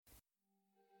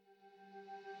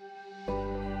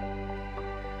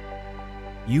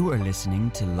You are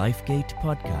listening to LifeGate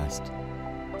Podcast.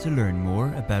 To learn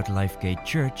more about LifeGate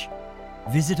Church,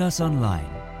 visit us online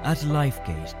at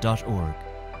lifegate.org.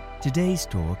 Today's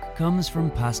talk comes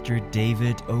from Pastor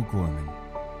David O'Gorman.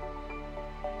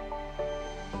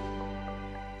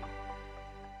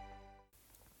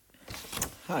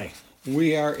 Hi,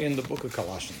 we are in the book of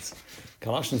Colossians.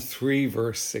 Colossians 3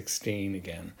 verse 16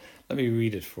 again. Let me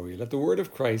read it for you. Let the word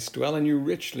of Christ dwell in you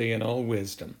richly in all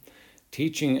wisdom,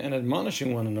 teaching and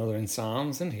admonishing one another in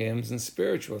psalms and hymns and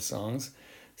spiritual songs,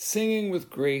 singing with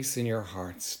grace in your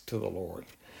hearts to the Lord.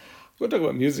 We'll talk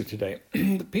about music today.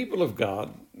 The people of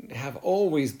God have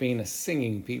always been a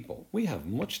singing people. We have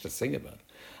much to sing about.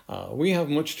 We have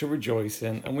much to rejoice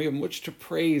in, and we have much to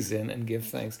praise in and give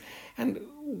thanks. And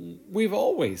we've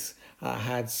always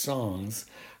had songs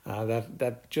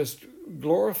that just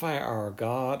glorify our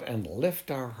God and lift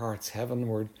our hearts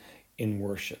heavenward in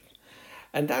worship.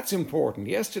 And that's important.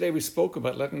 Yesterday we spoke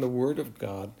about letting the Word of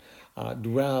God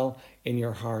dwell in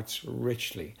your hearts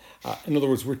richly. In other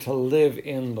words, we're to live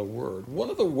in the Word. One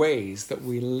of the ways that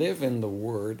we live in the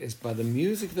Word is by the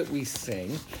music that we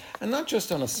sing, and not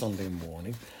just on a Sunday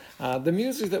morning. The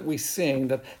music that we sing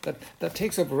that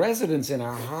takes up residence in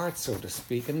our hearts, so to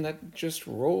speak, and that just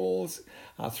rolls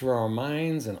through our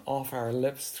minds and off our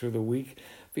lips through the week.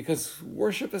 Because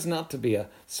worship is not to be a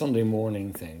Sunday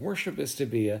morning thing. Worship is to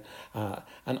be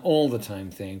an all-the-time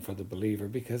thing for the believer,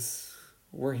 because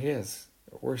we're His.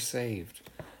 We're saved.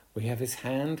 We have His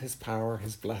hand, His power,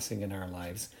 His blessing in our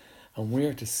lives, and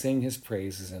we're to sing His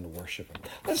praises and worship Him.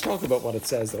 Let's talk about what it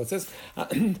says, though.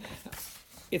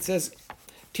 It says,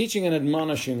 teaching and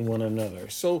admonishing one another.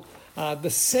 So the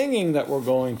singing that we're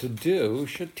going to do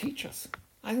should teach us.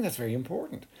 I think that's very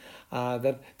important.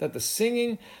 That the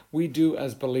singing we do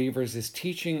as believers is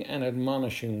teaching and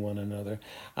admonishing one another.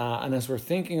 And as we're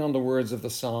thinking on the words of the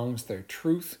songs, they're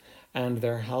truth and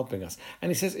they're helping us.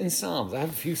 And he says in Psalms, I have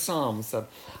a few Psalms that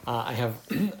I have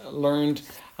learned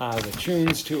the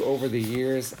tunes to over the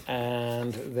years,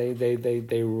 and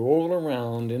they roll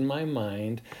around in my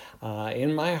mind,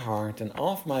 in my heart, and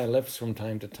off my lips from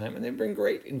time to time, and they bring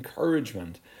great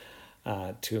encouragement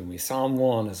to me. Psalm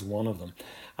 1 is one of them.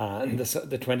 And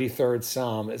the 23rd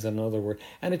Psalm is another word.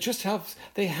 And it just helps,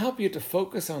 they help you to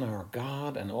focus on our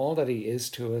God and all that He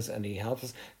is to us, and He helps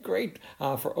us. Great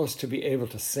for us to be able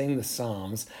to sing the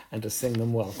Psalms and to sing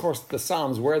them well. Of course, the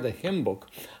Psalms were the hymn book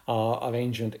of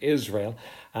ancient Israel.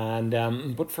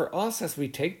 And but for us, as we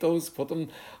take those, put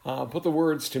the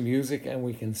words to music and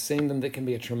we can sing them, they can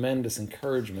be a tremendous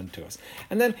encouragement to us.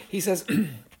 And then he says,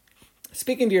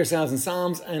 speaking to yourselves in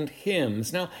psalms and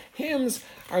hymns. Now, hymns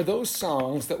are those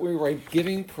songs that we write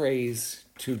giving praise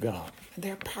to God. And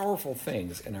they're powerful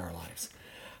things in our lives.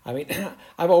 I mean,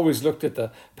 I've always looked at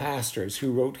the pastors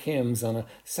who wrote hymns on a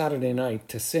Saturday night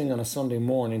to sing on a Sunday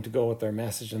morning to go with their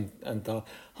message and thought,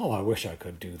 oh, I wish I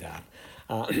could do that.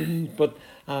 But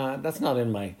that's not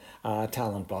in my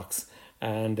talent box.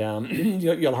 And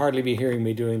you'll hardly be hearing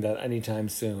me doing that anytime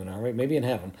soon, all right? Maybe in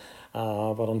heaven.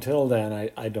 But until then,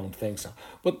 I don't think so.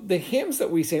 But the hymns that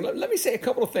we sing, let me say a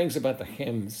couple of things about the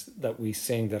hymns that we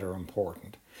sing that are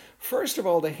important. First of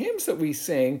all, the hymns that we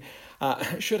sing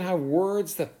should have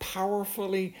words that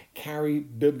powerfully carry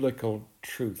biblical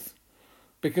truth.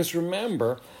 Because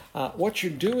remember, what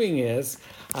you're doing is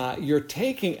you're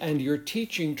taking and you're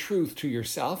teaching truth to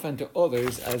yourself and to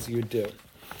others as you do.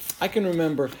 I can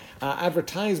remember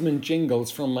advertisement jingles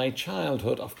from my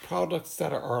childhood of products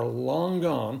that are long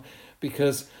gone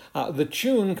because the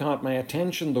tune caught my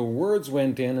attention, the words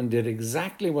went in and did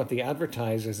exactly what the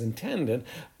advertisers intended.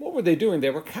 What were they doing?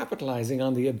 They were capitalizing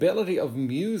on the ability of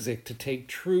music to take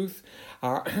truth,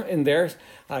 in their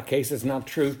case it's not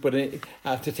truth, but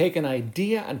to take an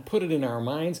idea and put it in our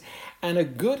minds. And a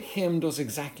good hymn does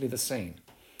exactly the same.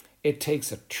 It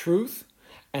takes a truth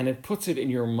and it puts it in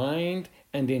your mind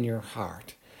and in your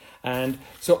heart. And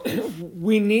so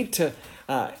we need to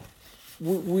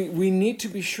we need to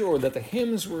be sure that the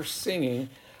hymns we're singing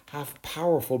have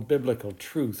powerful biblical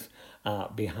truth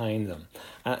behind them.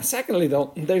 Secondly,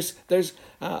 though, there's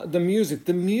the music.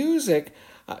 The music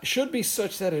should be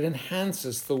such that it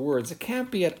enhances the words. It can't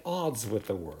be at odds with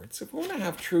the words. If we want to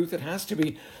have truth, it has to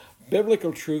be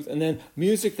biblical truth and then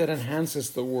music that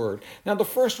enhances the word. Now, the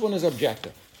first one is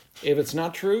objective. If it's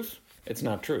not truth, it's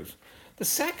not truth. The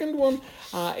second one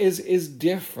is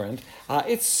different.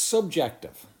 It's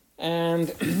subjective.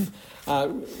 And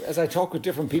as I talk with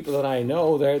different people that I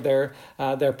know,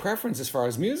 their preference as far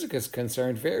as music is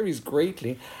concerned varies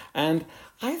greatly. And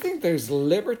I think there's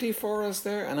liberty for us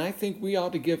there, and I think we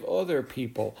ought to give other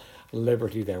people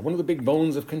liberty there. One of the big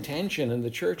bones of contention in the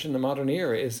church in the modern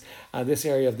era is this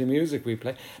area of the music we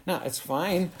play. Now, it's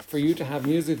fine for you to have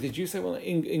music that you say, well,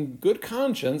 in good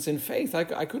conscience, in faith,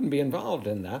 I couldn't be involved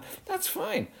in that. That's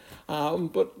fine.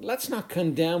 But let's not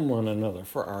condemn one another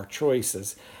for our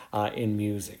choices in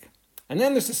music. And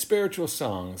then there's the spiritual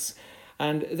songs.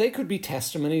 And they could be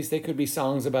testimonies, they could be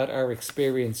songs about our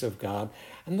experience of God.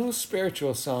 And those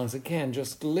spiritual songs, again,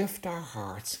 just lift our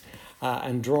hearts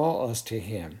and draw us to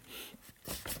Him.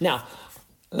 Now,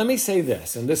 let me say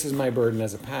this, and this is my burden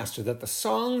as a pastor, that the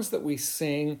songs that we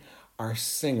sing are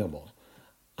singable.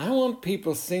 I want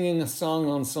people singing a song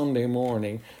on Sunday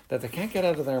morning that they can't get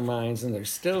out of their minds, and they're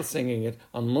still singing it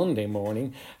on Monday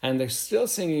morning, and they're still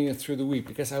singing it through the week,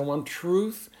 because I want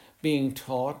truth being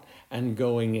taught and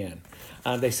going in.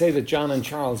 They say that John and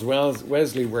Charles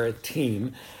Wesley were a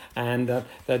team, and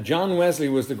that John Wesley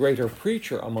was the greater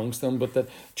preacher amongst them, but that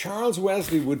Charles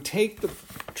Wesley would take the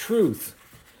truth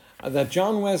that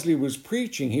John Wesley was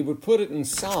preaching, he would put it in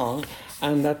song,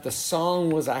 and that the song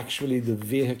was actually the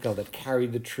vehicle that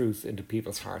carried the truth into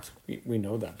people's hearts. We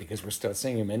know that because we're still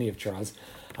singing many of Charles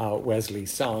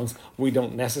Wesley's songs. We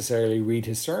don't necessarily read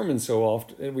his sermons so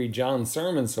often, read John's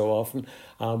sermons so often,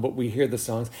 but we hear the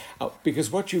songs. Because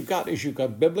what you've got is you've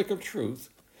got biblical truth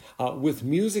with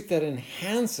music that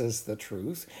enhances the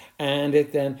truth, and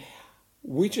it then,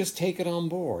 we just take it on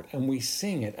board and we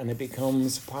sing it, and it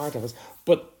becomes part of us.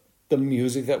 But the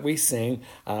music that we sing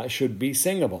should be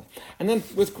singable. And then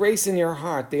with Grace in Your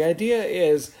Heart, the idea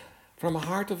is from a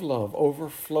heart of love,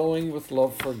 overflowing with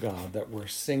love for God, that we're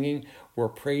singing, we're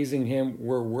praising Him,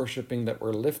 we're worshiping, that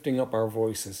we're lifting up our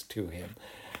voices to Him.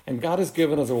 And God has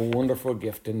given us a wonderful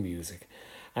gift in music.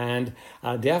 And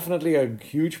definitely a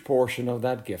huge portion of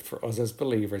that gift for us as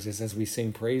believers is as we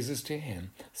sing praises to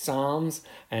Him, psalms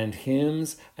and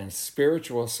hymns and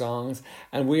spiritual songs.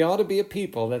 And we ought to be a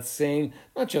people that sing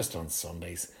not just on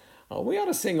Sundays. We ought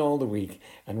to sing all the week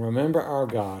and remember our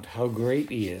God, how great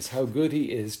He is, how good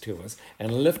He is to us,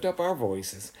 and lift up our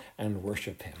voices and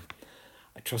worship Him.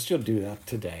 I trust you'll do that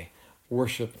today.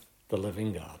 Worship the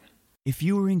living God. If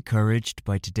you were encouraged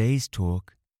by today's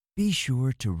talk, be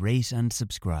sure to rate and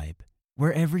subscribe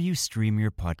wherever you stream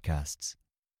your podcasts.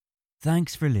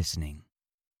 Thanks for listening.